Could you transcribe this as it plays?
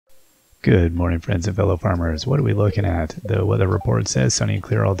Good morning, friends and fellow farmers. What are we looking at? The weather report says sunny and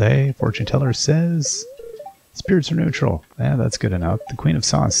clear all day. Fortune teller says spirits are neutral. Yeah, that's good enough. The Queen of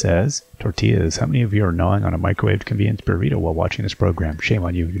Sauce says tortillas. How many of you are gnawing on a microwaved convenience burrito while watching this program? Shame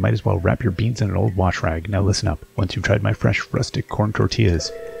on you. You might as well wrap your beans in an old wash rag. Now listen up. Once you've tried my fresh rustic corn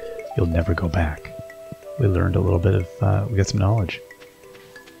tortillas, you'll never go back. We learned a little bit of, we got some knowledge.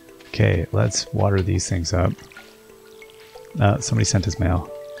 Okay, let's water these things up. Somebody sent us mail.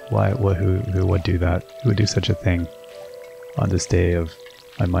 Why? Who would do that? Who would do such a thing on this day of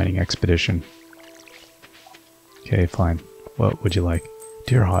my mining expedition? Okay, fine. What would you like?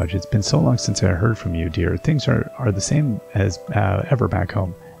 Dear Hodge, it's been so long since I heard from you, dear. Things are the same as ever back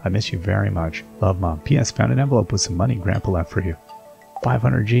home. I miss you very much. Love, Mom. P.S. Found an envelope with some money Grandpa left for you.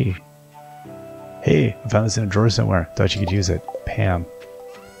 500G. Hey, I found this in a drawer somewhere. Thought you could use it. Pam.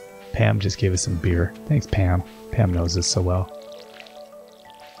 Pam just gave us some beer. Thanks, Pam. Pam knows us so well.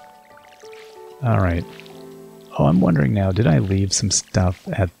 Alright. Oh, I'm wondering now, did I leave some stuff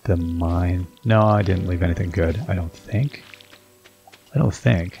at the mine? No, I didn't leave anything good. I don't think. Unless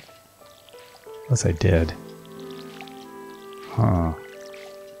I did. Huh.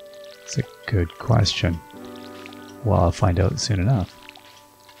 That's a good question. Well, I'll find out soon enough.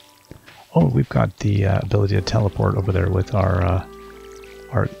 Oh, we've got the ability to teleport over there with our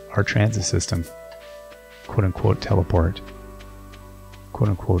transit system. Quote-unquote teleport.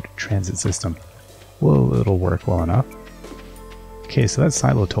 Quote-unquote transit system. Well, it'll work well enough. Okay, so that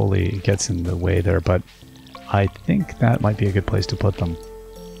silo totally gets in the way there, but I think that might be a good place to put them.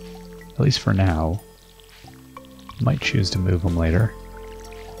 At least for now. Might choose to move them later.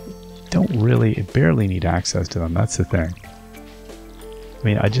 Barely need access to them, that's the thing. I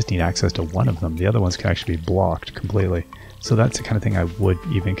mean, I just need access to one of them. The other ones can actually be blocked completely. So that's the kind of thing I would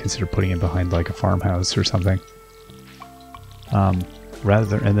even consider putting in behind like a farmhouse or something.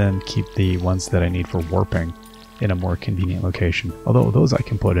 And then keep the ones that I need for warping in a more convenient location. Although those I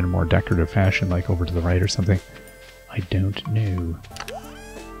can put in a more decorative fashion, like over to the right or something. I don't know.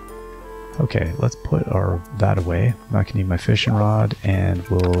 Okay, let's put that away. I'm not gonna need my fishing rod, and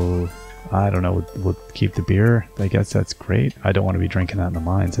we'll keep the beer. I guess that's great. I don't want to be drinking that in the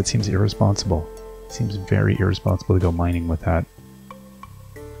mines. That seems irresponsible. It seems very irresponsible to go mining with that.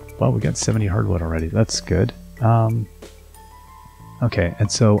 Well, we got 70 hardwood already. That's good. Okay,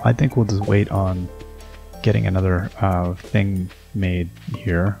 and so I think we'll just wait on getting another thing made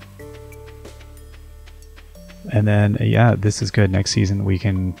here. And then, yeah, this is good. Next season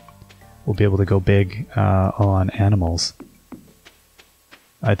we'll be able to go big on animals.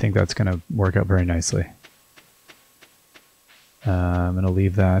 I think that's going to work out very nicely. I'm going to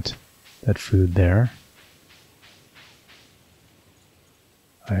leave that food there.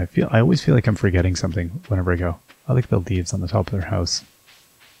 I always feel like I'm forgetting something whenever I go. I like the leaves on the top of their house.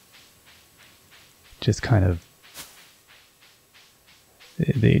 Just kind of...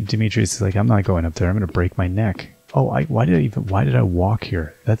 Demetrius is like, I'm not going up there. I'm going to break my neck. Oh, why did I walk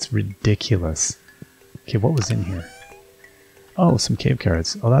here? That's ridiculous. Okay, what was in here? Oh, some cave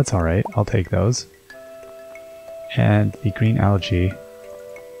carrots. Oh, that's alright. I'll take those. And the green algae.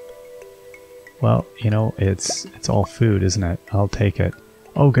 Well, you know, it's all food, isn't it? I'll take it.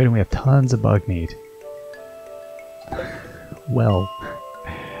 Oh, good, and we have tons of bug meat. Well,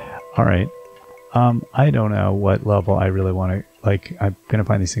 alright. I don't know what level I really want to... Like, I'm going to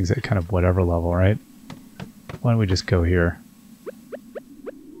find these things at kind of whatever level, right? Why don't we just go here?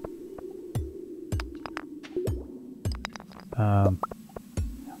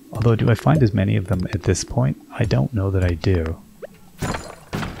 Although, do I find as many of them at this point? I don't know that I do.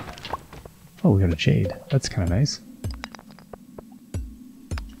 Oh, we got a jade. That's kind of nice.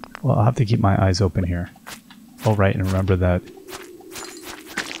 Well, I'll have to keep my eyes open here. Oh, right, and remember that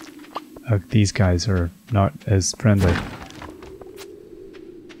these guys are not as friendly.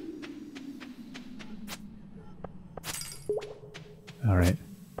 Alright.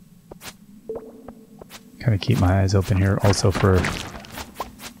 Kind of keep my eyes open here also for...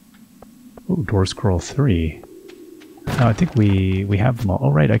 Ooh, Dwarf Scroll 3. No, I think we have them all.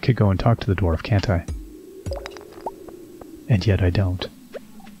 Oh, right, I could go and talk to the dwarf, can't I? And yet I don't.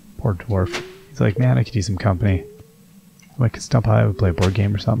 Poor dwarf. He's like, man, I could use some company. I could stop by, we play a board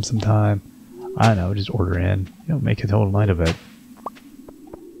game or something sometime. I don't know, just order in. You know, make a total night of it.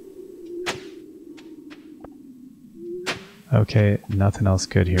 Okay, nothing else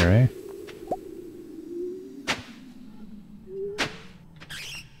good here, eh?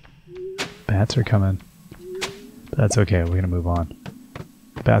 Bats are coming. But that's okay, we're gonna move on.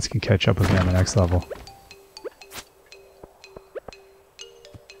 Bats can catch up with me on the next level.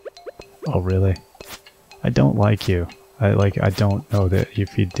 Oh, really? I don't like you. I don't know that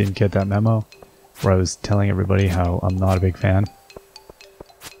if you didn't get that memo where I was telling everybody how I'm not a big fan.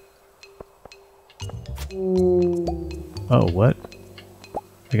 Oh, what?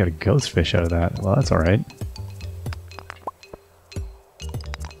 I got a ghost fish out of that. Well, that's alright.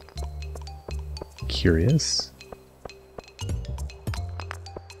 Curious.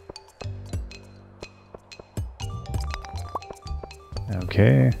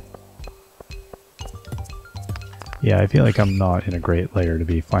 Okay. Yeah, I feel like I'm not in a great layer to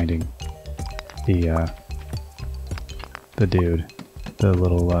be finding the dude. The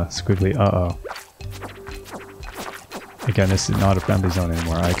little squiggly. Uh-oh. Again, this is not a friendly zone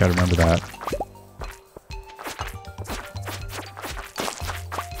anymore. I gotta remember that.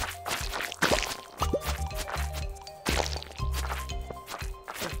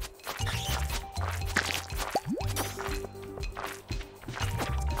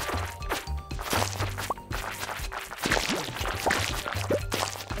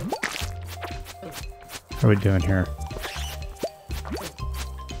 What are we doing here?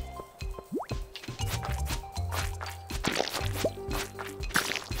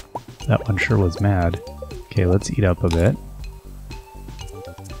 That one sure was mad. Okay, let's eat up a bit.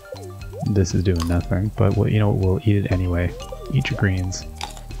 This is doing nothing, but you know what, we'll eat it anyway. Eat your greens.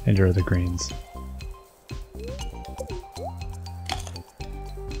 Enjoy the greens.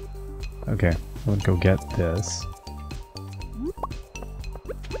 Okay, I'm gonna go get this.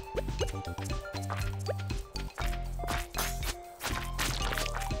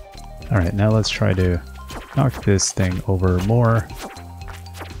 Alright, now let's try to knock this thing over more.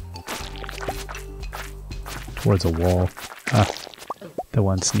 Towards a wall. Ah, the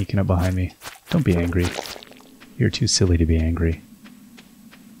one sneaking up behind me. Don't be angry. You're too silly to be angry.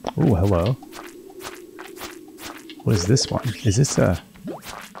 Oh, hello. What is this one? Is this a...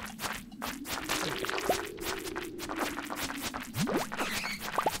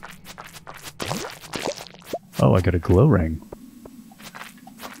 Oh, I got a glow ring.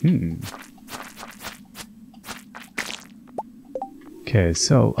 Okay,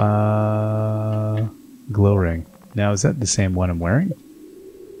 so, glow ring. Now, is that the same one I'm wearing?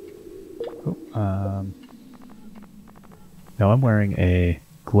 Oh, no, I'm wearing a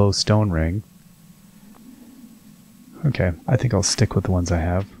glowstone ring. Okay, I think I'll stick with the ones I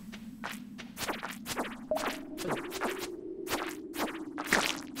have.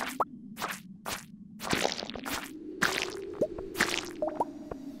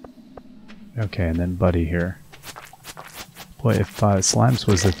 Okay, and then Buddy here. Boy, if Slimes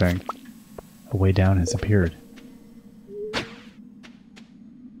was the thing, a way down has appeared.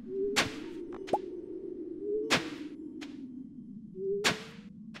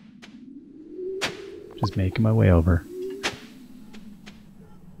 Just making my way over.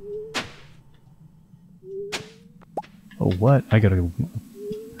 Oh, what? I don't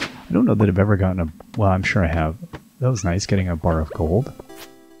know that I've ever gotten a... Well, I'm sure I have. That was nice, getting a bar of gold.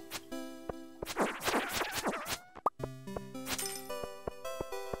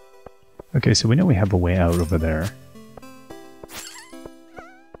 Okay, so we know we have a way out over there.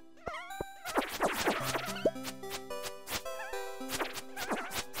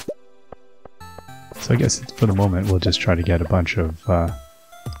 So I guess for the moment we'll just try to get a bunch of...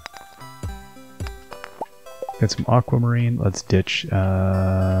 get some aquamarine. Let's ditch...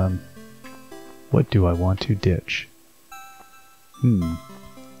 what do I want to ditch?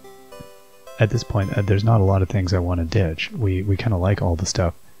 At this point, there's not a lot of things I want to ditch. We kind of like all the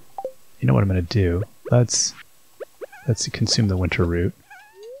stuff. You know what I'm going to do? Let's consume the winter root.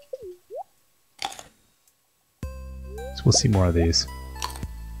 So we'll see more of these.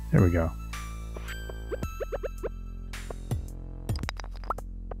 There we go.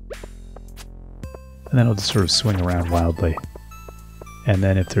 And then I'll just sort of swing around wildly. And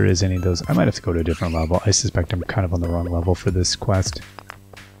then if there is any of those, I might have to go to a different level. I suspect I'm kind of on the wrong level for this quest.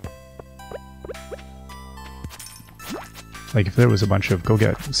 Like if there was a bunch of go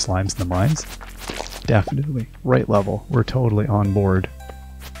get slimes in the mines, definitely right level. We're totally on board.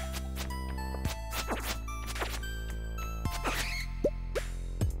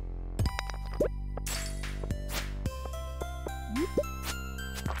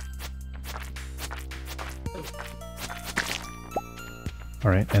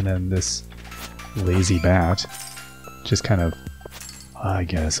 Alright, and then this lazy bat just kind of, I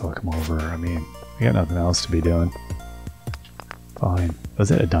guess I'll come over. I mean, we got nothing else to be doing. Fine. Was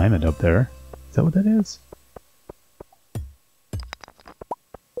that a diamond up there? Is that what that is?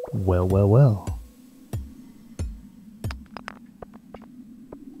 Well, well, well.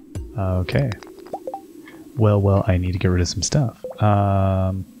 Okay. Well, well, I need to get rid of some stuff.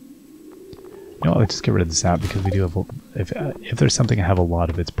 No, I'll just get rid of the sap because we do have... If there's something I have a lot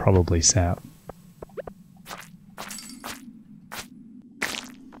of, it's probably sap.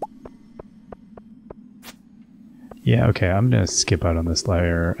 Yeah, okay, I'm going to skip out on this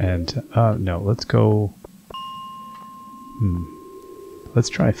layer and... no, let's go... Let's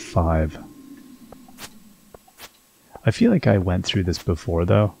try 5. I feel like I went through this before,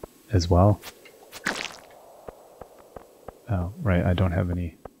 though, as well. Oh, right, I don't have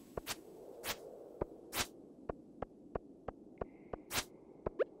any...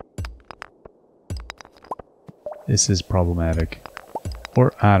 This is problematic.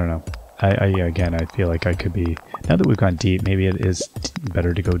 Or, I don't know. Again, I feel like I could be... Now that we've gone deep, maybe it is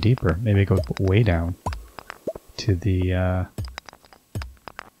better to go deeper. Maybe go way down to the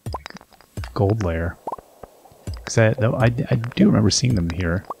gold layer. Because I do remember seeing them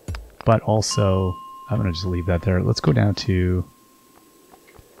here. But also, I'm going to just leave that there. Let's go down to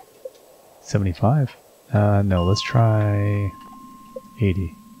 75. No, let's try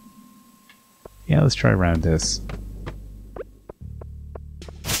 80. Yeah, let's try around this.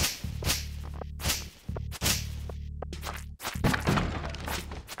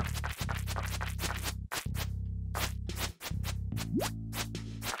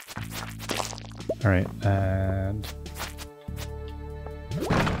 Alright, and...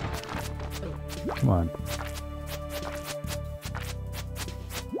 Come on.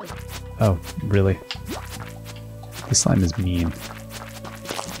 Oh, really? This slime is mean.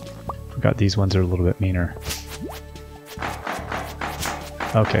 Forgot these ones are a little bit meaner.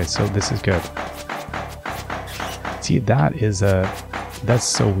 Okay, so this is good. See, that is a... That's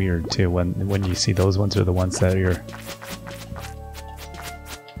so weird, too, when you see those ones are the ones that you're...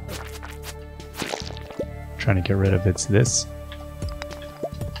 trying to get rid of. It's this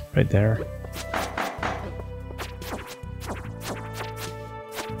right there.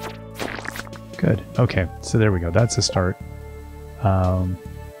 Good. Okay, so there we go. That's a start. Oh,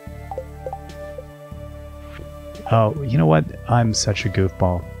 you know what? I'm such a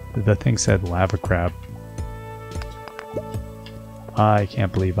goofball. The thing said lava crab. I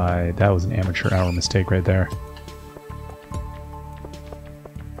can't believe that was an amateur hour mistake right there.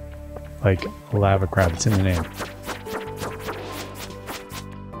 Like, lava crab, it's in the name.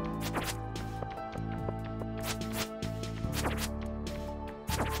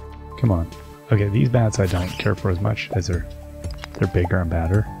 Come on. Okay, these bats I don't care for as much as they're bigger and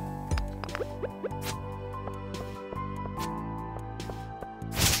badder.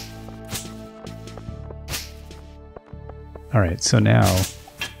 Alright, so now...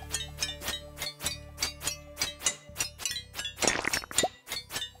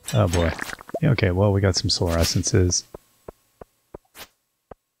 Oh boy. Yeah, okay, well we got some solar essences.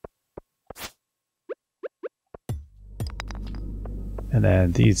 And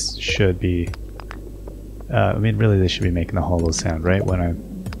then these should be... I mean, really they should be making the hollow sound, right? When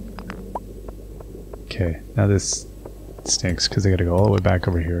I'm... Okay, now this stinks because I gotta go all the way back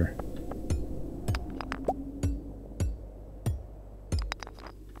over here.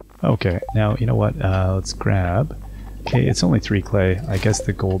 Okay, now, you know what? Let's grab... Okay, it's only 3 clay. I guess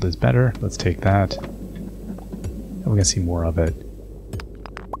the gold is better. Let's take that. And we're gonna see more of it.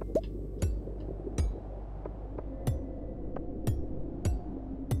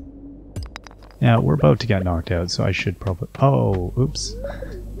 Now, we're about to get knocked out, so I should probably... Oh, oops.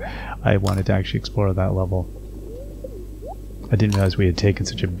 I wanted to actually explore that level. I didn't realize we had taken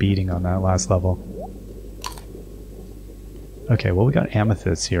such a beating on that last level. Okay, well we got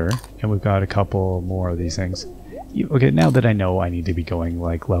amethysts here, and we've got a couple more of these things. Okay, now that I know I need to be going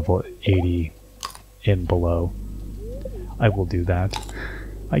like level 80 and below, I will do that.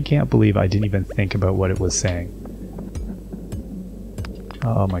 I can't believe I didn't even think about what it was saying.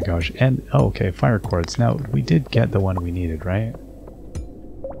 Oh my gosh, and oh, okay, fire quartz. Now, we did get the one we needed, right?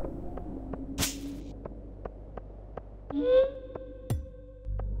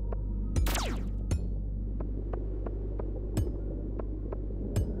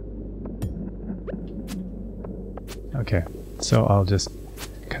 Okay, so I'll just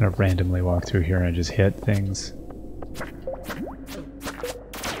kind of randomly walk through here and just hit things.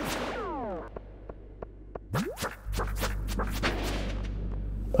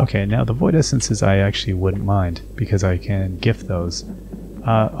 Okay, now the void essences I actually wouldn't mind because I can gift those.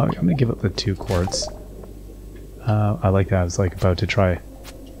 I'm gonna give up the 2 quartz. I like that. I was like about to try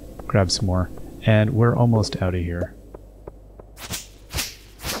grab some more, and we're almost out of here.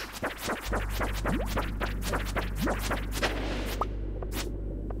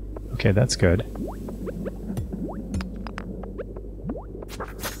 Okay, that's good.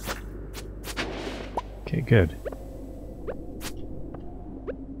 Okay, good.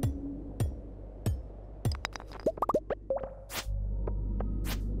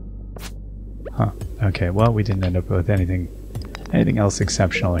 Huh. Okay, well, we didn't end up with anything else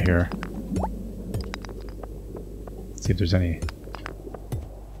exceptional here. Let's see if there's any...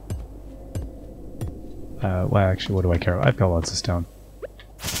 well, actually, what do I care? I've got lots of stone.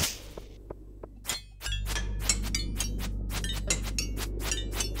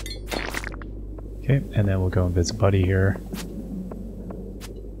 Okay, and then we'll go and visit Buddy here.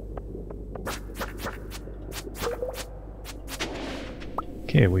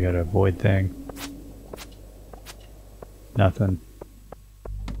 Okay, we got a void thing. Nothing.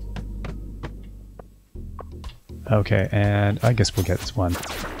 Okay, and I guess we'll get this one.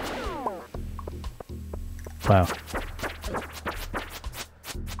 Wow.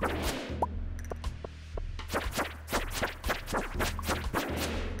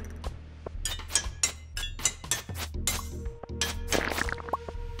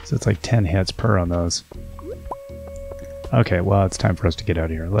 So it's like 10 hits per on those. Okay, well, it's time for us to get out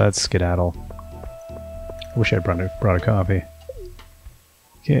of here. Let's skedaddle. I wish I brought a coffee.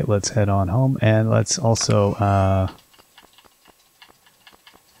 Okay, let's head on home, and let's also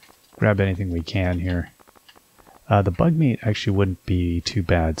grab anything we can here. The bug meat actually wouldn't be too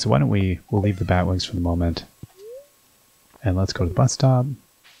bad, so why don't we'll leave the bat wings for the moment. And let's go to the bus stop.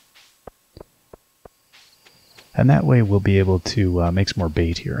 And that way we'll be able to make some more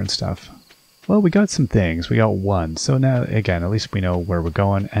bait here and stuff. Well, we got some things. We got one. So now, again, at least we know where we're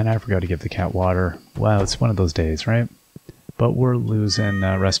going. And I forgot to give the cat water. Wow, it's one of those days, right? But we're losing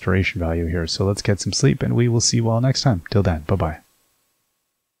restoration value here. So let's get some sleep, and we will see you all next time. Till then, bye-bye.